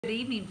Good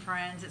evening,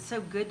 friends. It's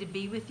so good to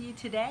be with you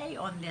today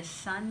on this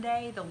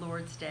Sunday, the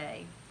Lord's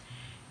Day.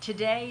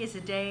 Today is a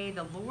day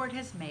the Lord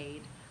has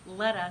made.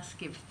 Let us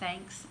give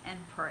thanks and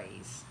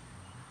praise.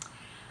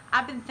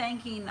 I've been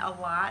thinking a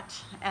lot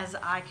as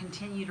I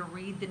continue to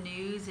read the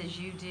news as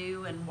you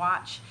do and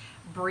watch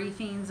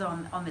briefings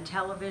on the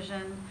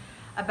television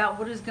about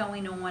what is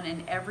going on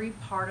in every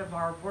part of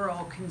our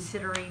world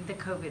considering the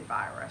COVID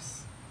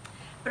virus.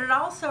 But it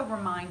also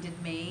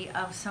reminded me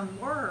of some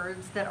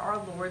words that our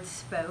Lord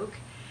spoke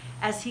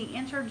as he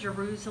entered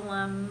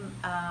Jerusalem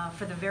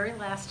for the very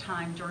last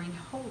time during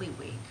Holy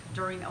Week,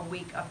 during a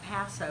week of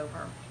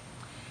Passover.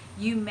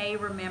 You may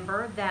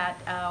remember that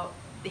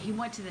he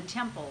went to the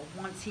temple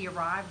once he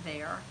arrived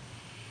there.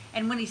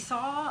 And when he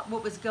saw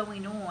what was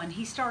going on,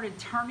 he started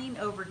turning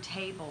over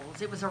tables.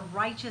 It was a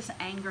righteous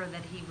anger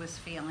that he was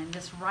feeling,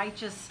 this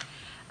righteous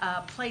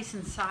place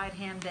inside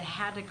him that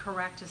had to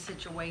correct a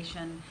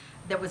situation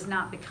that was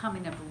not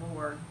becoming of the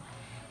Lord.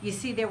 You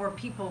see, there were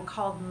people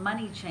called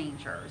money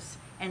changers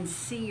and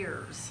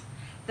seers,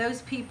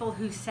 those people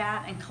who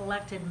sat and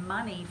collected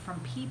money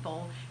from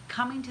people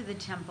coming to the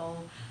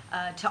temple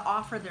to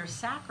offer their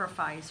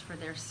sacrifice for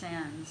their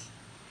sins.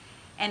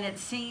 And it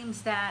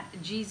seems that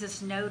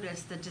Jesus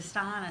noticed the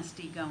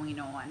dishonesty going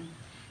on,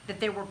 that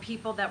there were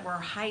people that were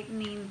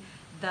heightening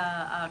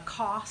the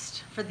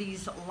cost for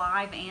these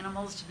live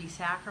animals to be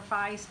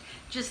sacrificed.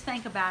 Just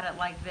think about it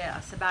like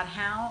this, about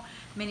how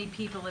many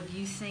people have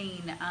you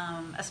seen,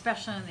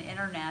 especially on the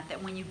internet,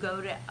 that when you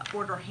go to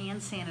order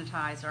hand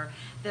sanitizer,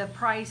 the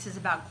price is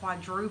about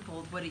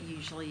quadrupled what it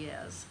usually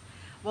is.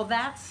 Well,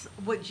 that's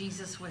what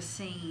Jesus was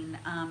seeing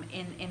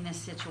in this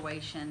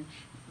situation.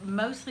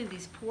 Mostly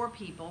these poor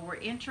people were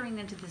entering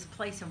into this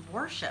place of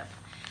worship,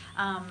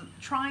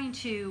 trying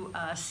to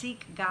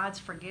seek God's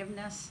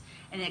forgiveness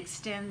and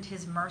extend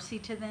his mercy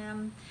to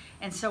them.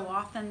 And so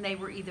often they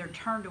were either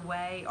turned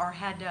away or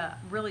had to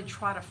really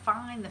try to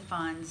find the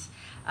funds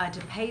to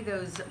pay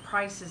those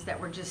prices that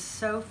were just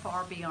so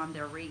far beyond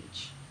their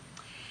reach.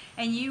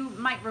 And you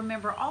might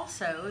remember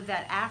also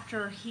that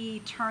after he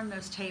turned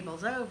those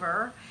tables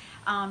over,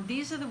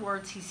 these are the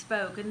words he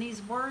spoke. And these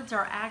words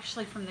are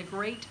actually from the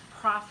great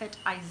prophet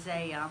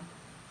Isaiah.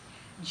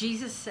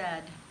 Jesus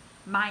said,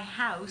 "My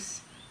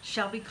house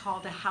shall be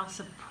called a house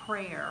of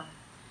prayer,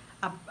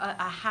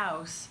 a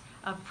house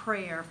of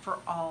prayer for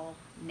all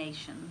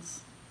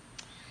nations."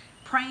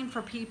 Praying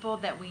for people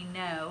that we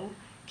know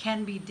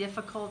can be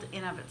difficult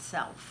in of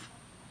itself.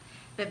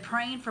 But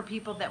praying for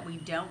people that we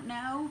don't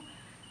know,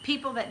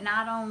 people that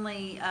not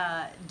only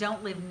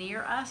don't live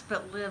near us,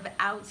 but live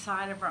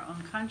outside of our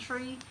own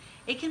country,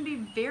 it can be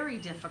very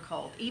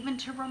difficult even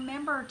to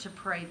remember to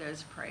pray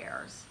those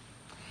prayers.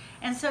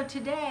 And so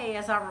today,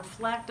 as I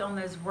reflect on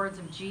those words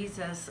of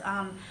Jesus,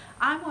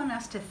 I want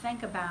us to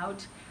think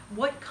about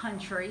what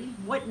country,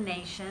 what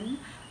nation,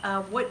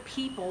 what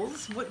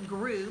peoples, what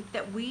group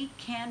that we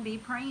can be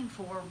praying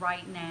for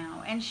right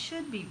now and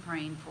should be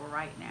praying for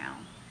right now.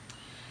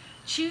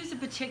 Choose a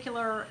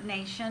particular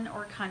nation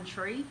or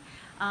country,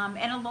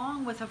 and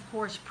along with, of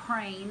course,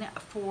 praying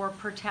for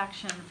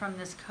protection from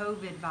this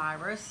COVID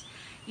virus.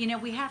 You know,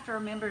 we have to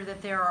remember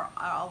that there are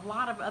a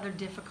lot of other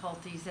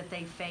difficulties that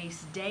they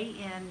face day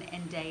in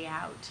and day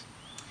out.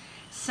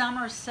 Some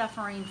are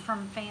suffering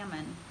from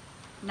famine.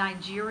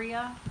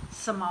 Nigeria,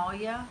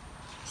 Somalia,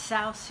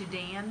 South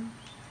Sudan,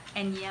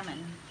 and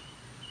Yemen.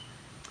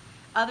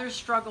 Others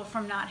struggle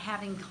from not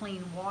having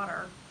clean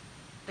water.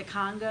 The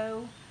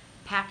Congo,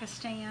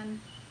 Pakistan,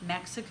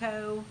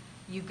 Mexico,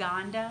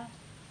 Uganda,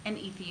 and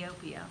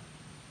Ethiopia.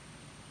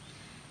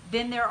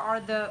 Then there are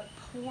the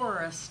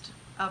poorest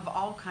of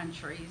all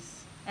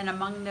countries, and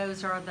among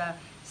those are the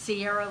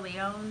Sierra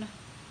Leone,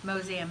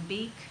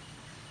 Mozambique,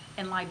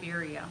 and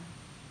Liberia.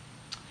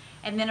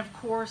 And then, of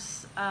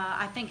course,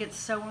 I think it's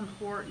so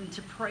important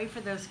to pray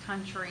for those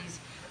countries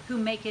who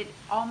make it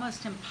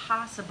almost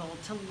impossible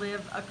to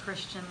live a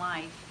Christian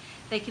life.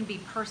 They can be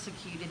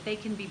persecuted, they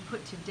can be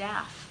put to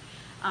death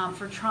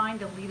for trying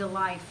to lead a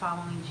life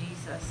following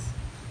Jesus.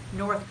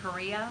 North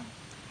Korea,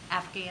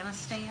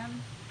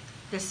 Afghanistan,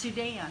 the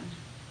Sudan,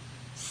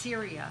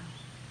 Syria,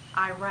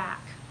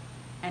 Iraq,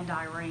 and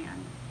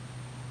Iran.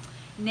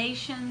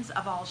 Nations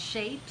of all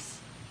shapes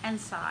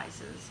and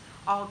sizes,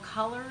 all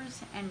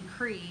colors and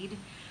creed,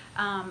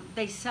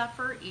 they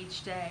suffer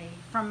each day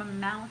from a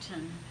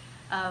mountain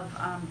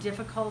of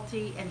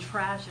difficulty and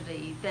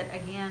tragedy that,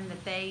 again,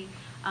 that they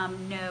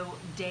know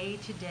day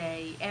to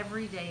day,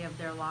 every day of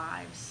their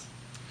lives.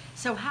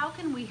 So how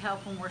can we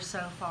help when we're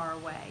so far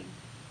away?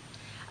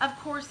 Of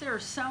course, there are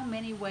so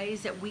many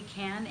ways that we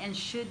can and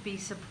should be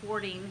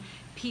supporting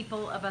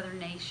people of other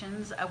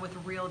nations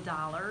with real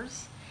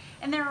dollars.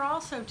 And there are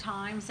also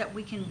times that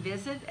we can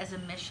visit as a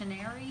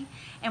missionary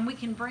and we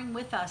can bring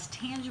with us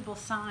tangible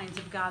signs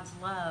of God's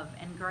love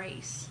and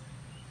grace.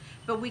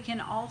 But we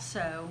can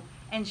also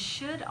and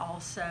should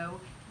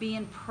also be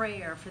in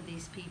prayer for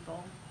these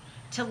people,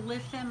 to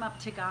lift them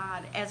up to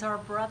God as our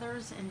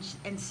brothers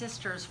and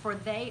sisters, for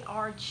they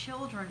are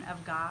children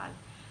of God,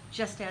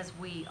 just as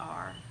we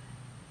are.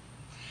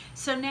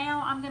 So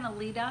now I'm going to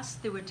lead us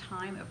through a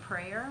time of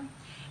prayer,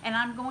 and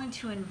I'm going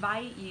to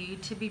invite you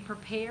to be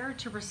prepared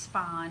to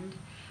respond,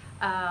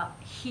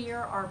 hear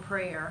our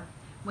prayer,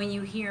 when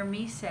you hear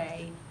me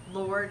say,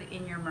 Lord,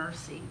 in your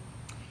mercy.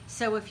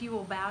 So if you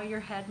will bow your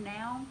head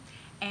now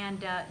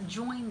and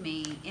join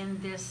me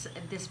in this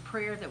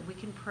prayer that we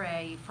can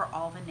pray for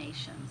all the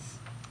nations.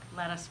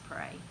 Let us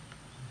pray.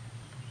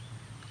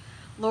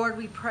 Lord,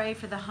 we pray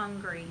for the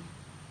hungry,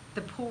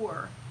 the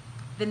poor,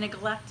 the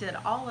neglected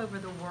all over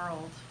the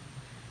world,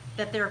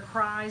 that their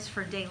cries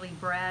for daily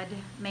bread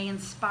may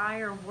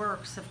inspire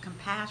works of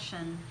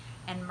compassion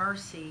and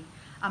mercy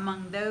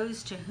among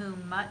those to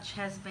whom much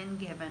has been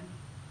given.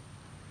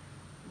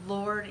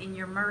 Lord, in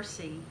your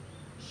mercy,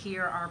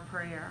 hear our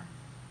prayer.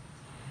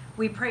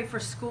 We pray for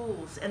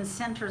schools and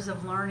centers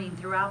of learning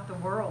throughout the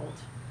world,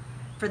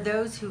 for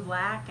those who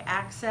lack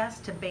access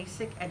to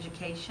basic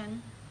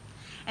education,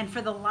 and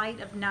for the light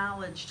of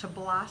knowledge to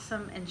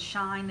blossom and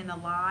shine in the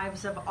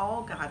lives of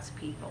all God's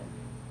people.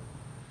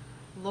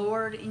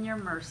 Lord, in your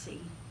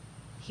mercy,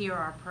 hear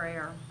our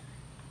prayer.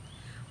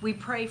 We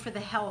pray for the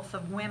health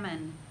of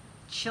women,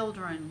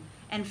 children,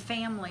 and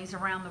families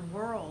around the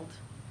world,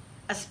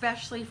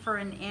 especially for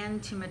an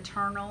end to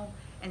maternal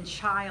and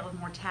child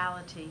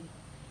mortality,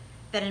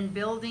 that in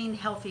building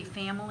healthy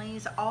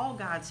families, all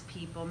God's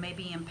people may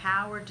be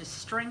empowered to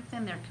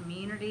strengthen their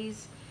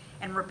communities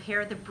and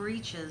repair the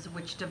breaches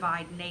which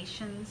divide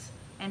nations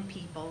and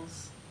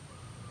peoples.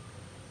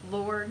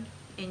 Lord,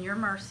 in your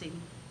mercy,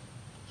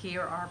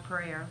 hear our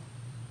prayer.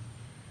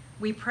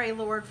 We pray,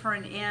 Lord, for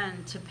an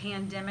end to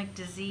pandemic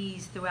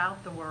disease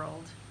throughout the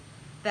world,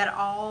 that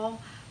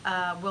all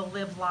will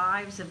live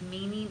lives of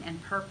meaning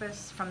and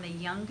purpose, from the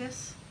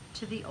youngest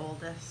to the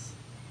oldest.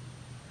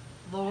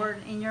 Lord,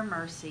 in your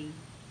mercy,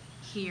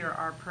 hear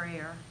our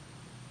prayer.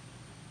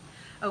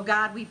 Oh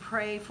God, we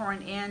pray for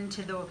an end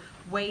to the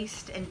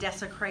waste and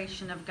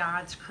desecration of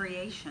God's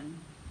creation,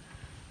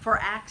 for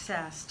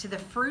access to the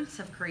fruits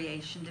of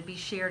creation to be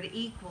shared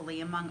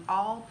equally among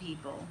all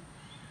people,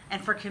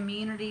 and for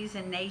communities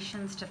and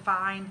nations to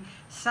find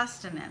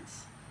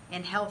sustenance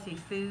in healthy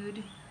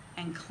food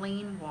and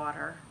clean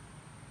water.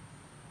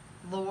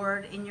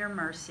 Lord, in your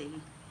mercy,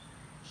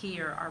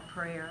 hear our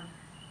prayer.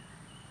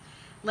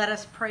 Let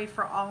us pray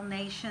for all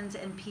nations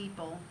and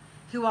people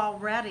who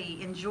already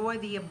enjoy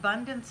the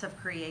abundance of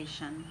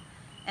creation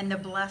and the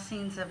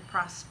blessings of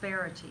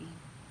prosperity,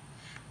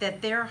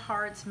 that their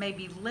hearts may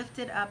be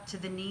lifted up to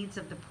the needs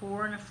of the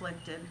poor and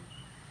afflicted,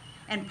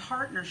 and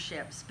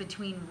partnerships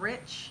between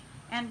rich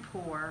and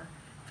poor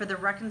for the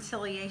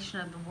reconciliation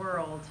of the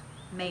world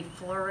may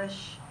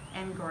flourish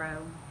and grow.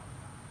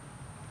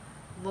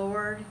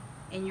 Lord,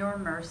 in your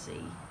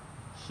mercy,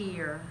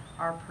 hear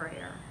our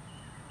prayer.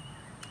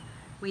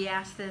 We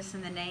ask this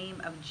in the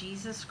name of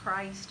Jesus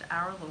Christ,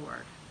 our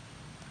Lord.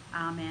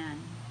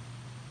 Amen.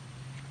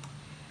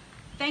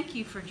 Thank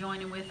you for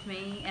joining with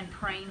me and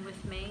praying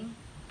with me.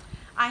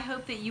 I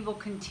hope that you will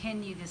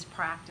continue this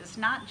practice,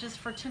 not just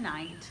for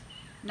tonight,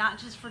 not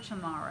just for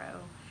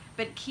tomorrow,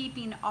 but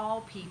keeping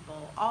all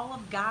people, all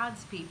of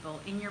God's people,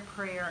 in your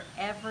prayer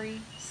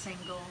every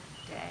single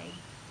day.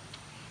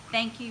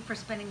 Thank you for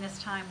spending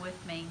this time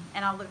with me,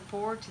 and I look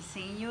forward to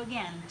seeing you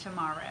again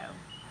tomorrow.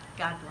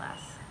 God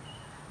bless.